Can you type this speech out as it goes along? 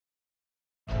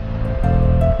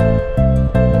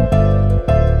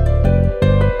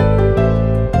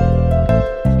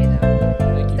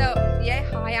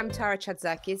I'm TARA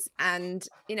CHATZAKIS, and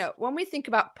when we think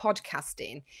about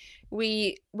podcasting,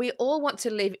 we all want to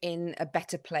live in a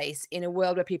better place, in a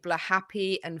world where people are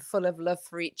happy and full of love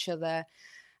for each other,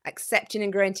 accepting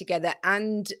and growing together.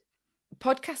 And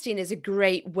podcasting is a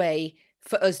great way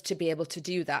for us to be able to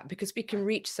do that because we can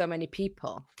reach so many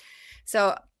people.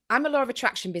 So I'm a law of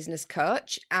attraction business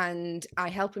coach, and I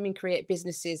help women create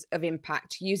businesses of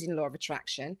impact using law of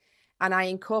attraction. And I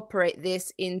incorporate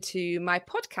this into my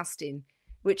podcasting,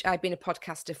 which I've been a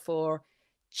podcaster for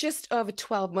just over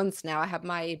 12 months now. I had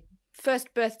my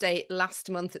first birthday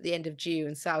last month at the end of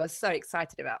June, so I was so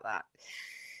excited about that.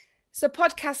 So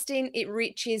podcasting, it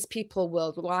reaches people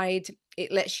worldwide.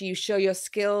 It lets you show your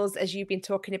skills, as you've been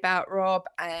talking about, Rob,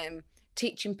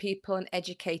 teaching people and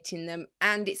educating them.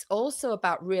 And it's also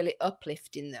about really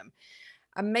uplifting them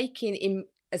and making,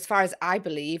 as far as I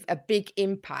believe, a big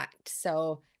impact.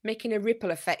 So making a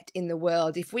ripple effect in the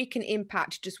world. If we can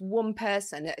impact just one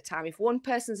person at a time, if one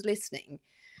person's listening,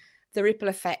 the ripple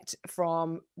effect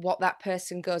from what that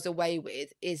person goes away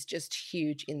with is just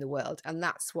huge in the world. And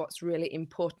that's what's really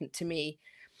important to me,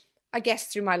 I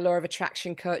guess, through my law of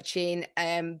attraction coaching,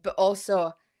 but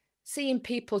also seeing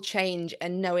people change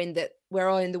and knowing that we're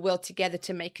all in the world together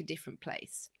to make a different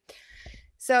place.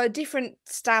 So different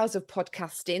styles of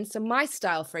podcasting. So my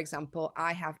style, for example,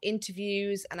 I have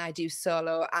interviews and I do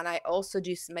solo, and I also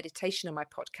do some meditation on my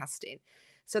podcasting.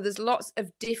 So there's lots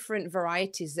of different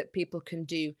varieties that people can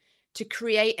do to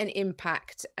create an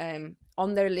impact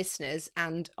on their listeners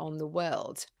and on the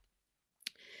world.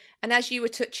 And as you were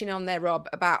touching on there, Rob,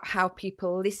 about how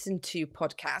people listen to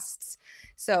podcasts.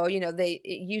 So, it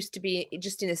used to be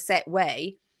just in a set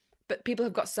way, but people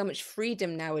have got so much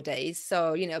freedom nowadays.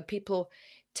 So, people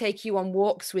take you on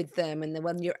walks with them, and then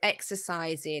when you're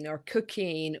exercising or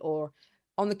cooking or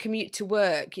on the commute to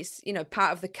work, it's,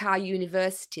 part of the car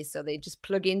university. So they just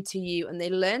plug into you and they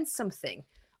learn something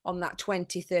on that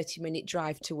 20-30 minute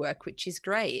drive to work, which is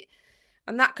great.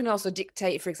 And that can also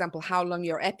dictate, for example, how long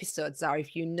your episodes are.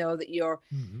 If you know that your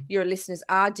listeners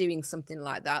are doing something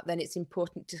like that, then it's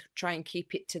important to try and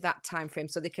keep it to that time frame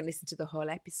so they can listen to the whole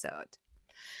episode.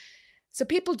 So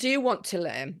people do want to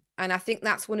learn. And I think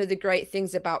that's one of the great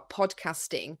things about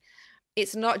podcasting.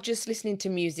 It's not just listening to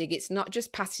music. It's not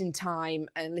just passing time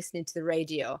and listening to the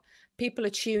radio. People are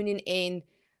tuning in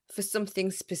for something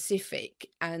specific.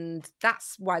 And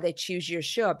that's why they choose your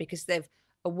show, because they've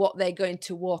what they're going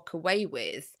to walk away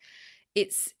with.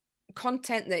 It's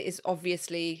content that is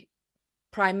obviously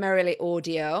primarily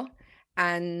audio,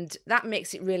 and that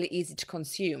makes it really easy to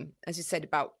consume. As you said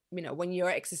about, when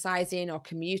you're exercising or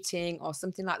commuting or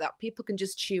something like that, people can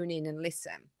just tune in and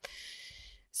listen.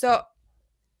 So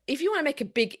if you want to make a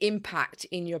big impact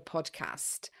in your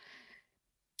podcast,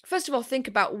 first of all, think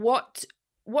about what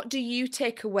do you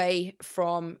take away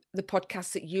from the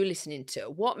podcast that you're listening to?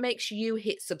 What makes you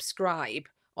hit subscribe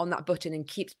on that button and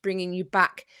keeps bringing you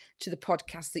back to the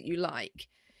podcast that you like?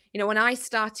 When I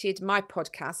started my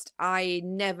podcast, I'd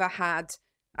never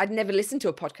listened to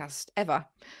a podcast ever.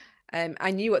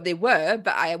 I knew what they were,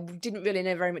 but I didn't really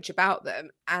know very much about them.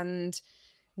 And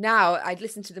now I'd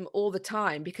listen to them all the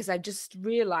time because I just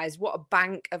realized what a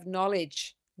bank of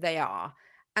knowledge they are.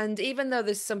 And even though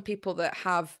there's some people that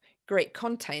have great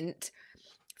content,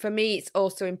 for me, it's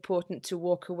also important to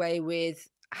walk away with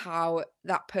how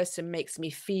that person makes me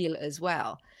feel as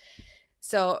well.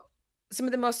 So some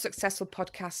of the most successful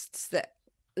podcasts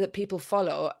that people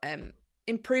follow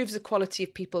improves the quality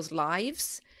of people's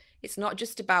lives. It's not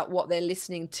just about what they're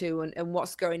listening to and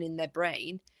what's going in their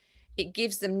brain. It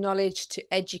gives them knowledge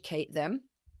to educate them,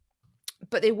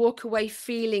 but they walk away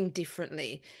feeling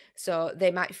differently. So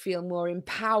they might feel more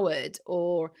empowered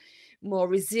or more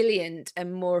resilient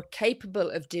and more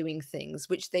capable of doing things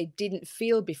which they didn't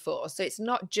feel before. So it's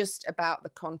not just about the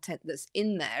content that's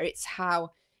in there, it's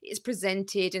how it's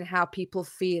presented and how people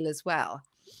feel as well.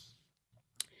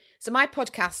 So my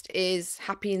podcast is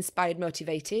Happy, Inspired,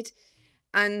 Motivated.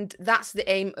 And that's the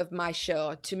aim of my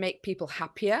show, to make people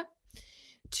happier,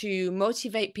 to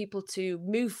motivate people to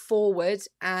move forward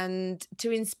and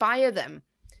to inspire them.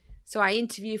 So I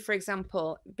interview, for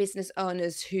example, business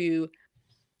owners who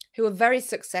are very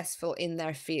successful in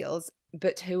their fields,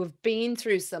 but who have been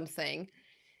through something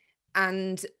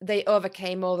and they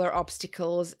overcame all their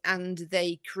obstacles and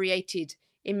they created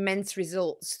immense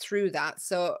results through that.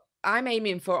 So I'm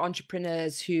aiming for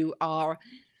entrepreneurs who are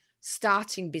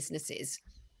starting businesses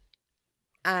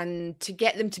and to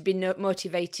get them to be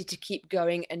motivated to keep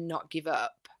going and not give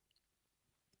up.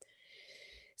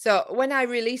 So when I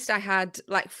released, I had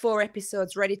like 4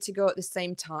 episodes ready to go at the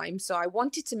same time. So I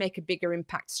wanted to make a bigger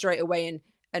impact straight away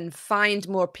and find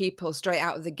more people straight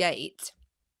out of the gate.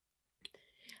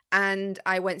 And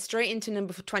I went straight into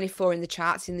number 24 in the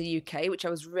charts in the UK, which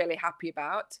I was really happy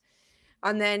about.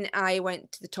 And then I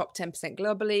went to the top 10%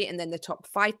 globally and then the top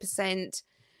 5%.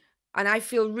 And I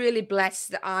feel really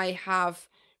blessed that I have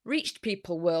reached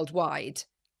people worldwide.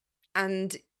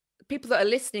 And people that are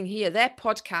listening here, their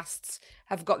podcasts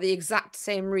have got the exact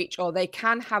same reach, or they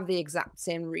can have the exact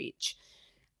same reach,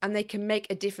 and they can make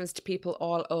a difference to people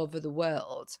all over the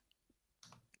world.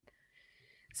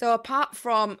 So apart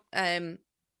from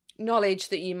knowledge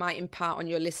that you might impart on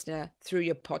your listener through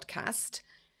your podcast,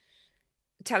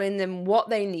 telling them what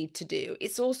they need to do,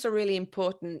 it's also really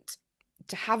important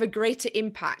to have a greater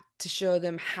impact to show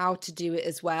them how to do it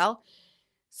as well.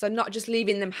 So not just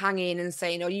leaving them hanging and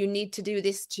saying, oh, you need to do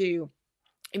this to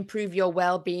improve your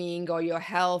well-being or your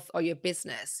health or your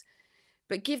business,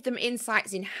 but give them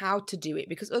insights in how to do it,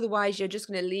 because otherwise you're just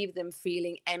going to leave them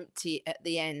feeling empty at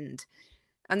the end.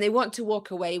 And they want to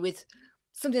walk away with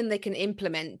something they can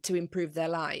implement to improve their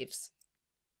lives.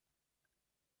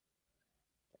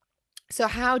 So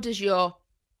how does your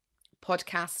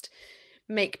podcast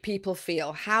make people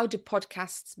feel? How do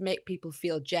podcasts make people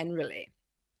feel generally?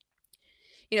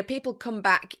 You know, people come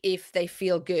back if they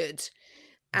feel good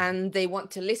and they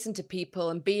want to listen to people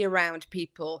and be around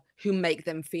people who make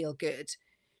them feel good,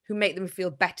 who make them feel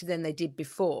better than they did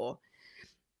before.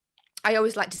 I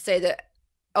always like to say that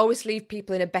always leave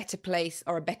people in a better place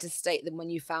or a better state than when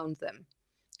you found them.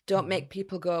 Don't make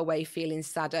people go away feeling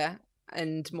sadder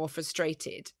and more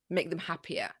frustrated. Make them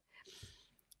happier.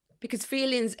 Because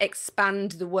feelings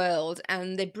expand the world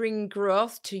and they bring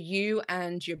growth to you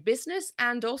and your business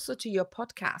and also to your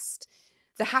podcast.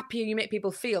 The happier you make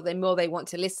people feel, the more they want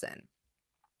to listen.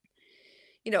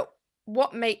 You know,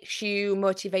 what makes you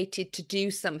motivated to do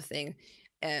something?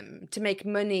 To make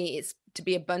money, it's to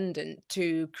be abundant.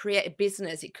 To create a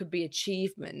business, it could be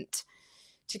achievement.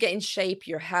 To get in shape,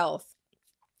 your health.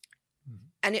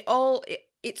 And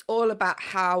it's all about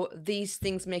how these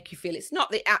things make you feel. It's not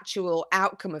the actual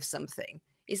outcome of something.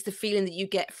 It's the feeling that you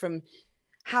get from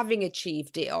having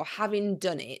achieved it or having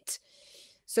done it.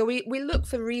 So we look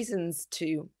for reasons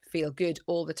to feel good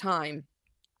all the time.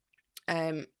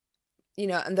 You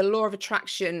know, and the law of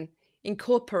attraction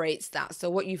incorporates that. So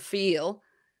what you feel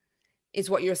is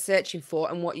what you're searching for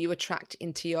and what you attract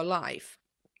into your life.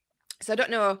 So I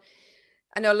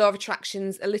know law of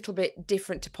attraction's a little bit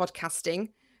different to podcasting,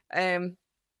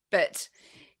 but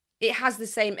it has the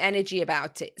same energy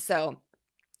about it. So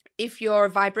if your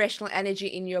vibrational energy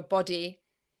in your body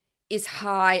is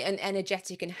high and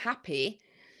energetic and happy,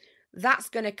 that's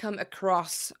going to come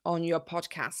across on your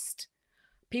podcast.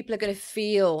 People are going to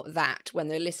feel that when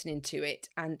they're listening to it,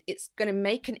 and it's going to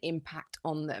make an impact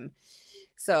on them.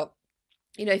 So,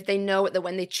 you know, if they know that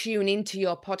when they tune into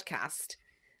your podcast,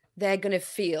 they're going to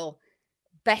feel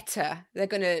better. They're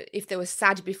going to, if they were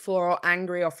sad before or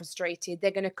angry or frustrated,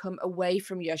 they're going to come away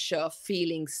from your show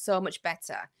feeling so much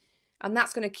better. And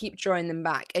that's going to keep drawing them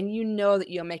back. And you know that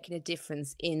you're making a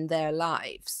difference in their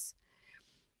lives.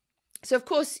 So, of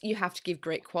course, you have to give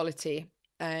great quality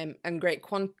and great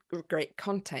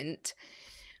content.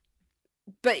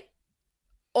 But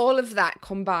all of that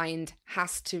combined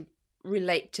has to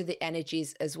relate to the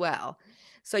energies as well.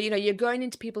 So, you know, you're going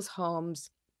into people's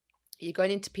homes, you're going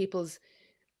into people's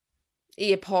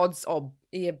ear pods or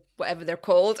whatever they're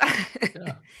called,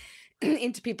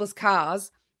 into people's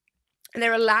cars, and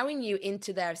they're allowing you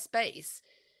into their space.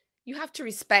 You have to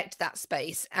respect that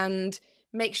space and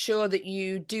make sure that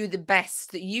you do the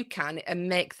best that you can and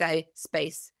make their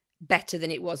space better than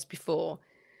it was before.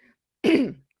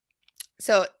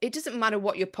 So it doesn't matter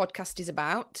what your podcast is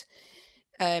about.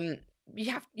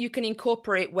 You can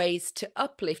incorporate ways to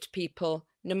uplift people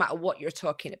no matter what you're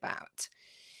talking about.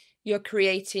 You're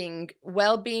creating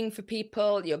well-being for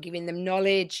people. You're giving them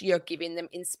knowledge. You're giving them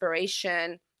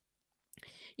inspiration.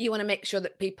 You want to make sure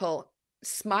that people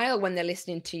smile when they're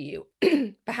listening to you,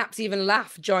 perhaps even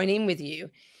laugh, join in with you.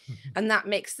 And that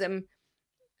makes them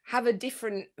have a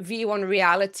different view on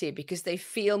reality because they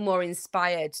feel more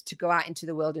inspired to go out into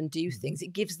the world and do things.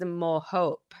 It gives them more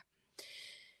hope.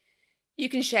 You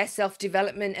can share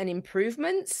self-development and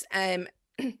improvements,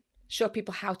 show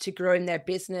people how to grow in their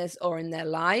business or in their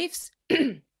lives.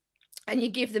 And you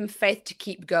give them faith to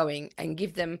keep going and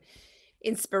give them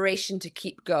inspiration to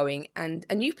keep going and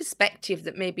a new perspective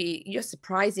that maybe you're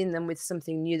surprising them with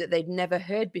something new that they've never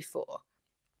heard before.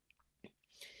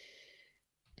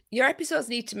 Your episodes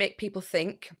need to make people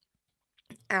think,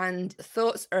 and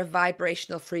thoughts are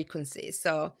vibrational frequencies.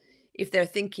 So If they're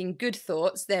thinking good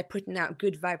thoughts, they're putting out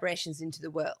good vibrations into the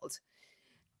world.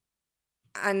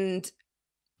 And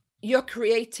you're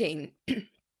creating,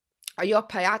 or you're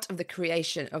part of the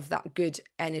creation of that good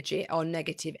energy or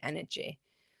negative energy.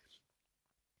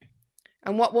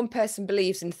 And what one person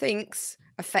believes and thinks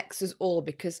affects us all,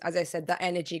 because, as I said, that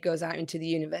energy goes out into the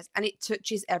universe and it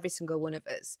touches every single one of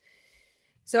us.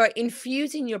 So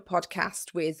infusing your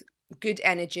podcast with good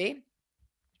energy,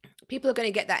 people are going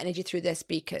to get that energy through their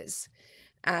speakers.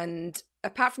 And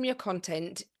apart from your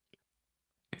content,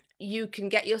 you can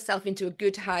get yourself into a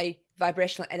good, high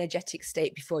vibrational, energetic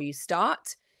state before you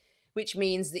start, which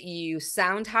means that you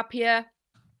sound happier,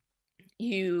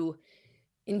 you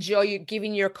enjoy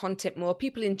giving your content more,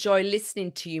 people enjoy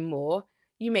listening to you more,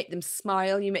 you make them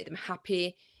smile, you make them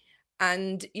happy,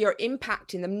 and you're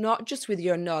impacting them not just with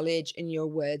your knowledge and your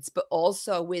words, but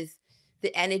also with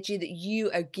the energy that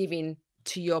you are giving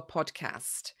to your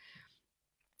podcast.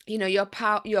 You know, your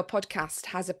podcast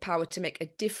has a power to make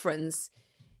a difference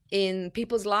in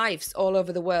people's lives all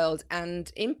over the world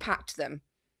and impact them.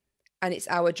 And it's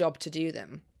our job to do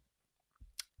them.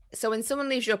 So when someone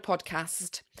leaves your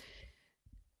podcast,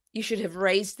 you should have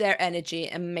raised their energy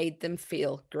and made them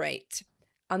feel great.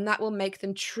 And that will make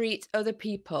them treat other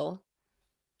people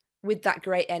with that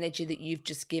great energy that you've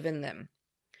just given them.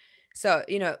 So,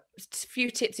 you know, a few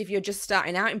tips if you're just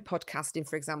starting out in podcasting,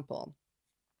 for example.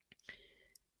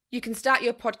 You can start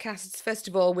your podcasts, first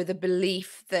of all, with a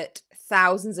belief that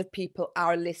thousands of people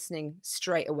are listening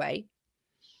straight away.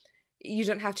 You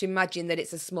don't have to imagine that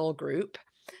it's a small group.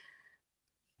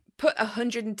 Put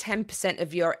 110%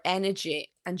 of your energy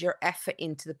and your effort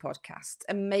into the podcast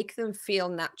and make them feel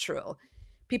natural.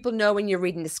 People know when you're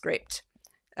reading the script.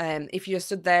 If you're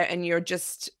stood there and you're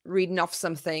just reading off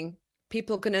something,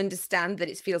 people can understand that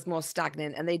it feels more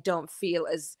stagnant, and they don't feel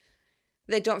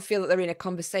that they're in a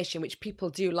conversation, which people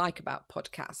do like about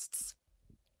podcasts.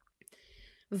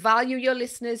 Value your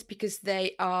listeners, because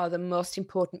they are the most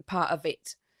important part of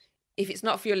it. If it's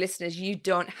not for your listeners, you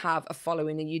don't have a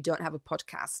following and you don't have a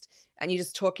podcast, and you're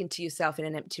just talking to yourself in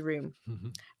an empty room. Mm-hmm.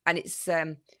 And it's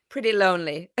pretty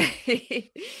lonely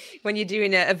when you're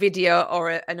doing a video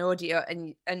or an audio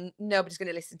and nobody's going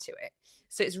to listen to it.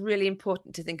 So it's really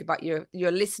important to think about your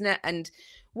listener and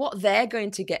what they're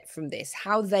going to get from this,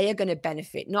 how they are going to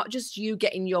benefit, not just you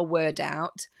getting your word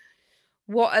out.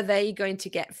 What are they going to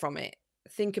get from it?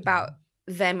 Think about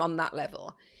them on that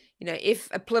level. You know, if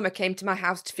a plumber came to my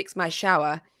house to fix my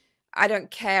shower, I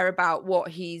don't care about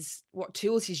what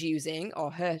tools he's using,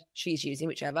 or she's using,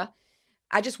 whichever.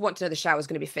 I just want to know the shower is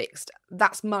going to be fixed.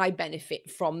 That's my benefit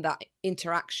from that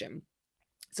interaction.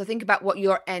 So think about what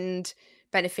your end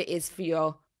benefit is for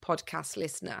your podcast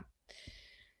listener.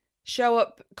 Show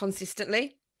up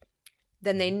consistently.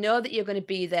 Then they know that you're going to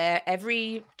be there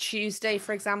every Tuesday,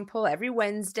 for example, every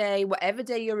Wednesday, whatever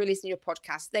day you're releasing your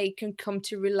podcast. They can come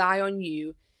to rely on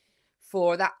you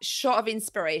for that shot of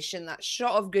inspiration, that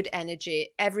shot of good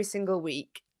energy every single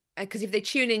week. Because if they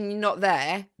tune in and you're not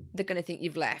there, they're going to think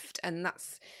you've left. And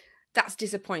that's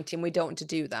disappointing. We don't want to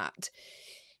do that.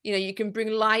 You know, you can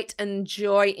bring light and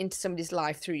joy into somebody's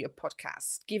life through your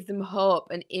podcast, give them hope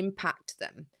and impact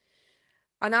them.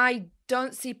 And I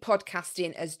don't see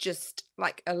podcasting as just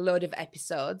like a load of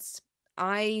episodes.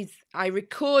 I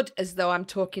record as though I'm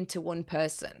talking to one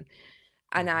person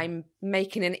and I'm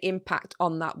making an impact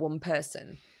on that one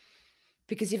person.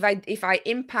 Because if I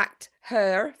impact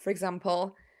her, for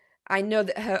example, I know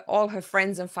that all her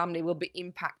friends and family will be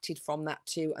impacted from that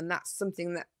too. And that's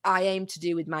something that I aim to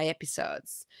do with my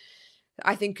episodes.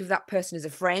 I think of that person as a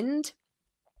friend.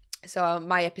 So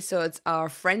my episodes are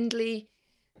friendly.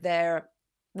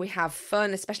 We have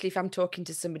fun, especially if I'm talking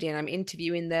to somebody and I'm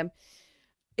interviewing them.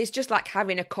 It's just like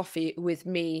having a coffee with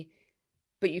me,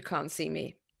 but you can't see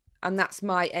me. And that's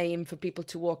my aim, for people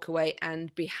to walk away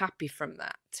and be happy from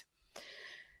that.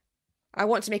 I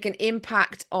want to make an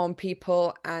impact on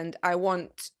people, and I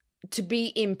want to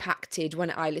be impacted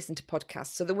when I listen to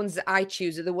podcasts. So the ones that I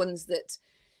choose are the ones that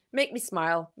make me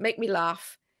smile, make me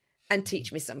laugh, and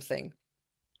teach me something.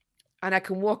 And I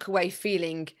can walk away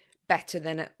feeling better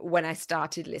than when I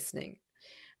started listening.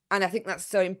 And I think that's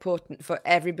so important for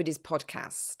everybody's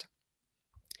podcast.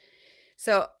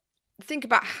 So think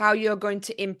about how you're going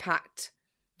to impact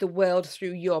the world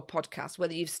through your podcast,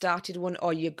 whether you've started one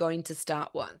or you're going to start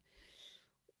one.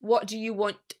 What do you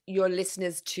want your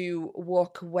listeners to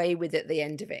walk away with at the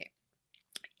end of it?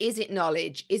 Is it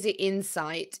knowledge? Is it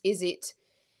insight? Is it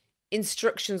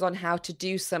instructions on how to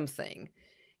do something?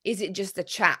 Is it just a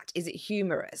chat? Is it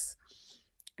humorous?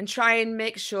 And try and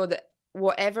make sure that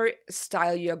whatever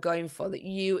style you're going for, that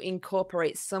you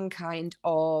incorporate some kind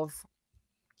of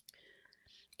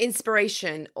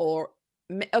inspiration or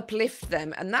uplift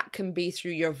them. And that can be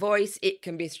through your voice. It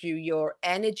can be through your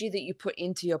energy that you put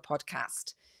into your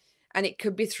podcast. And it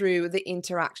could be through the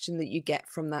interaction that you get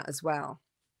from that as well.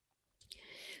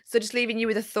 So just leaving you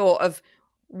with a thought of,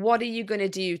 what are you going to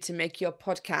do to make your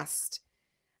podcast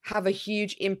have a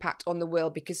huge impact on the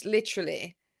world? Because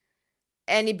literally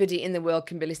anybody in the world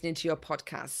can be listening to your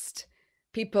podcast.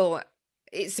 People,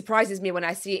 it surprises me when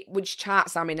I see which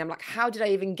charts I'm in. I'm like, how did I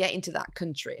even get into that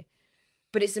country?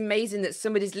 But it's amazing that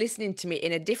somebody's listening to me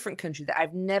in a different country that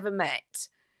I've never met.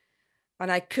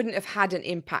 And I couldn't have had an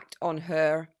impact on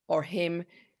her or him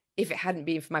if it hadn't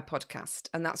been for my podcast.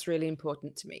 And that's really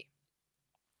important to me.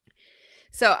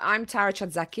 So I'm TARA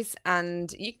CHATZAKIS,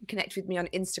 and you can connect with me on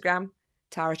Instagram,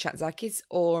 TARA CHATZAKIS,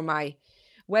 or my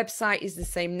website is the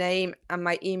same name, and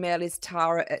my email is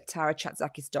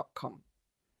tara@tarachatzakis.com.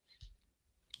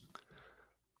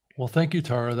 Well, thank you,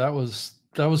 Tara. That was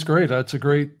great. That's a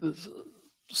great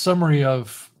summary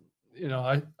of,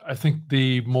 I think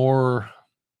the more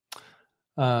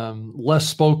less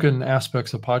spoken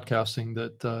aspects of podcasting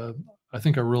that I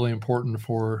think are really important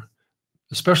for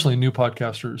especially new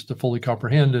podcasters to fully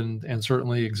comprehend, and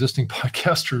certainly existing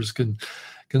podcasters can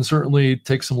certainly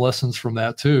take some lessons from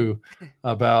that too,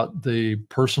 about the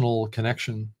personal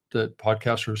connection that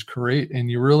podcasters create.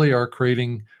 And you really are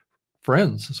creating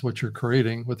friends is what you're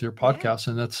creating with your podcast.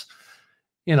 And that's,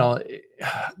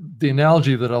 the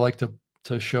analogy that I like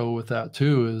to show with that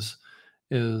too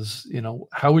is,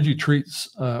 how would you treat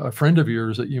a friend of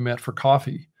yours that you met for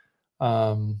coffee?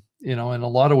 In a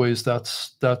lot of ways,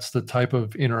 that's the type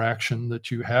of interaction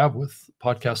that you have with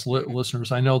podcast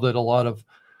listeners. I know that a lot of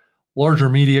larger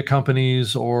media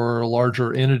companies or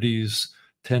larger entities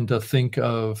tend to think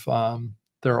of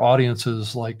their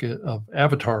audiences like of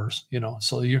avatars.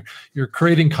 So you're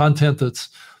creating content that's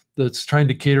trying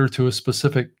to cater to a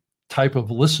specific type of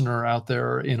listener out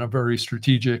there in a very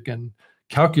strategic and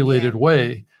calculated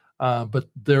way. But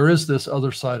there is this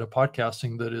other side of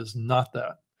podcasting that is not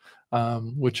that.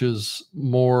 Which is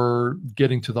more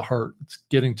getting to the heart. It's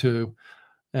getting to,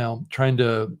 trying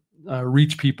to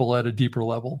reach people at a deeper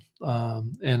level.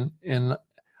 And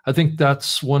I think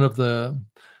that's one of the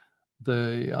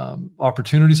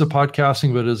opportunities of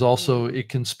podcasting, but is also, it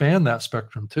can span that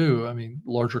spectrum too. I mean,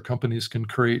 larger companies can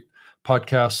create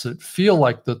podcasts that feel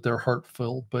like that they're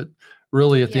heart-filled, but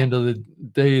really at the end of the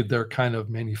day, they're kind of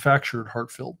manufactured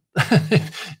heart-filled.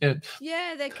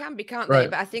 Yeah, they can be, can't they?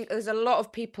 But I think there's a lot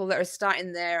of people that are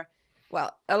starting a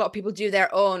lot of people do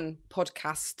their own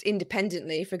podcast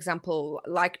independently, for example,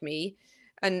 like me,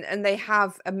 and they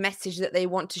have a message that they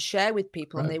want to share with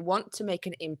people, and they want to make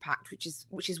an impact,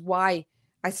 which is why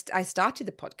I started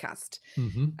the podcast.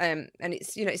 And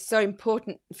it's, it's so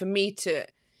important for me to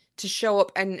show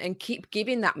up and keep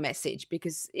giving that message,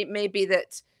 because it may be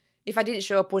that if I didn't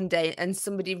show up one day and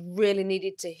somebody really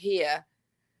needed to hear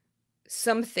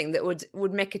something that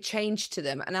would make a change to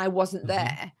them, and I wasn't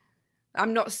there,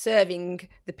 I'm not serving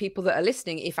the people that are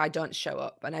listening if I don't show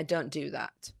up, and I don't do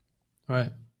that.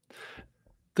 Right.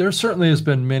 There certainly has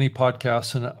been many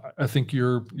podcasts, and I think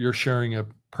you're sharing a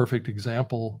perfect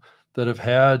example, that have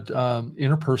had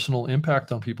interpersonal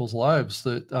impact on people's lives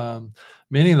that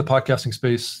many in the podcasting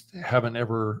space haven't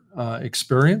ever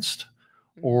experienced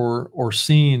or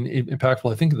seen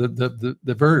impactful. I think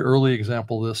the very early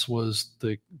example of this was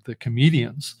the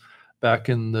comedians back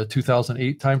in the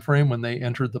 2008 timeframe when they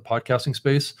entered the podcasting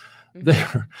space.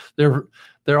 They're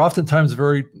oftentimes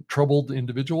very troubled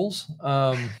individuals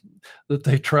that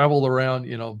they traveled around,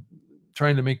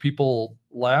 trying to make people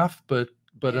laugh, but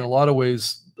in a lot of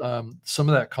ways, some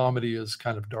of that comedy is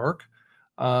kind of dark.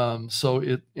 So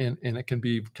it can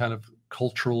be kind of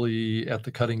culturally at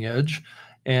the cutting edge.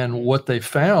 And what they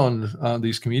found,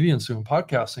 these comedians doing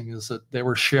podcasting, is that they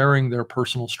were sharing their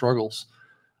personal struggles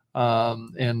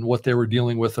and what they were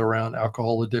dealing with around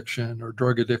alcohol addiction or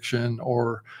drug addiction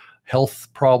or health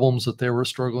problems that they were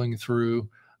struggling through,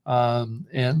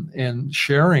 and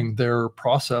sharing their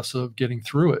process of getting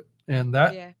through it. And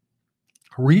that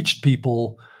reached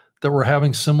people that were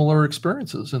having similar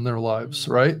experiences in their lives,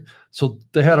 right? So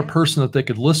they had a person that they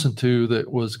could listen to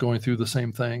that was going through the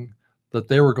same thing that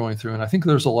they were going through. And I think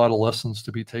there's a lot of lessons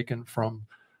to be taken from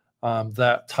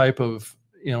that type of,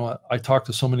 I talked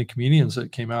to so many comedians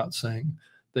that came out saying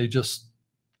they just,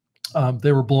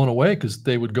 they were blown away because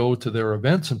they would go to their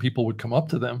events and people would come up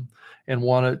to them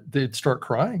and they'd start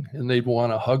crying and they'd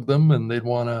want to hug them and they'd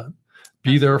want to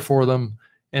be there for them.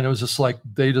 And it was just like,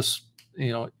 they just,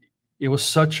 it was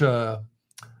such an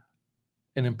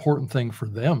important thing for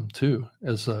them too,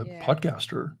 as a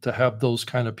podcaster, to have those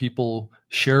kind of people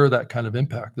share that kind of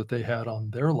impact that they had on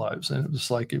their lives. And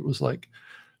it was like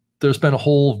there's been a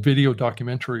whole video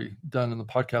documentary done in the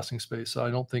podcasting space I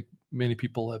don't think many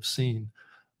people have seen,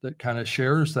 that kind of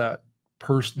shares that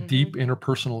deep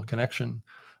interpersonal connection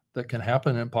that can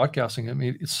happen in podcasting. I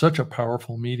mean, it's such a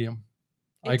powerful medium.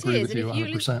 I agree with you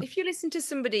 100%. If you listen to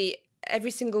somebody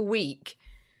every single week,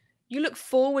 you look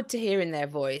forward to hearing their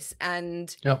voice,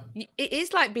 and it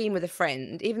is like being with a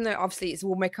friend, even though obviously it's a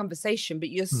one-way conversation, but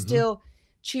you're still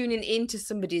tuning into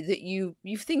somebody that you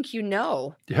think you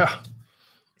know. Yeah.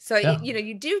 So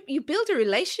you build a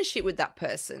relationship with that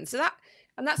person. So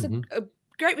that's a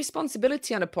great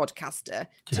responsibility on a podcaster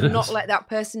to not let that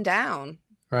person down.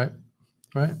 Right.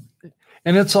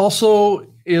 And it's also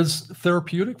is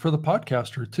therapeutic for the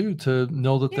podcaster too, to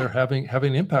know that they're having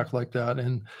an impact like that.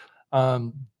 And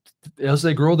as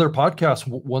they grow their podcast,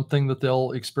 one thing that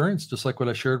they'll experience, just like what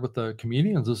I shared with the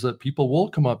comedians, is that people will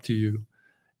come up to you,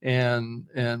 and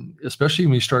especially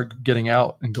when you start getting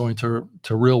out and going to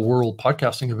real world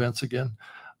podcasting events again,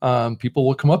 people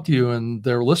will come up to you and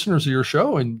they're listeners of your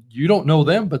show, and you don't know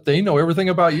them, but they know everything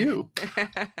about you.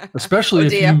 Especially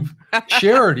if you've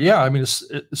shared,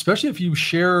 especially if you've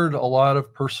shared a lot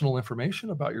of personal information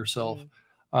about yourself.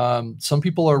 Some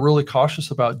people are really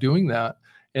cautious about doing that,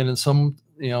 and in some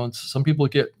people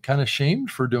get kind of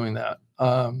shamed for doing that,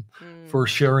 for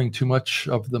sharing too much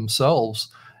of themselves.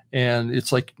 And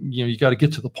it's like, you got to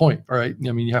get to the point, right?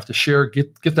 I mean, you have to share,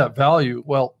 get that value.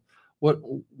 Well, what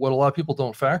a lot of people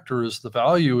don't factor is the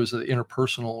value is the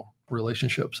interpersonal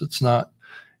relationships. It's not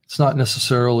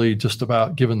necessarily just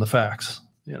about giving the facts,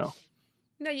 No,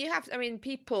 you have to,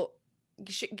 people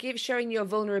sharing your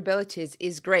vulnerabilities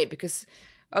is great, because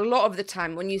a lot of the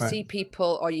time when you see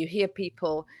people or you hear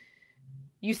people,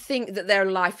 you think that their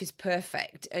life is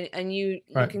perfect, and you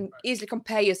can easily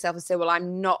compare yourself and say, well,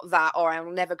 I'm not that, or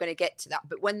I'm never going to get to that.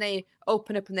 But when they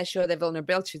open up and they show their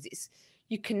vulnerabilities,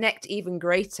 you connect even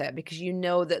greater, because you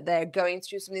know that they're going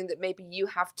through something that maybe you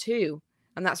have too.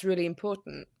 And that's really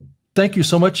important. Thank you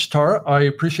so much, Tara. I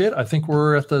appreciate it. I think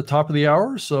we're at the top of the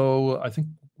hour, so I think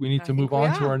we need to move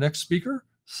on to our next speaker.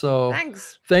 So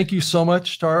thanks. Thank you so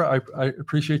much, Tara. I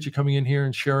appreciate you coming in here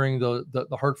and sharing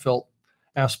the heartfelt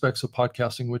aspects of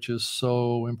podcasting, which is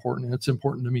so important. And it's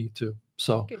important to me too.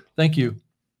 So thank you.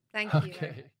 Thank you.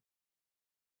 Okay.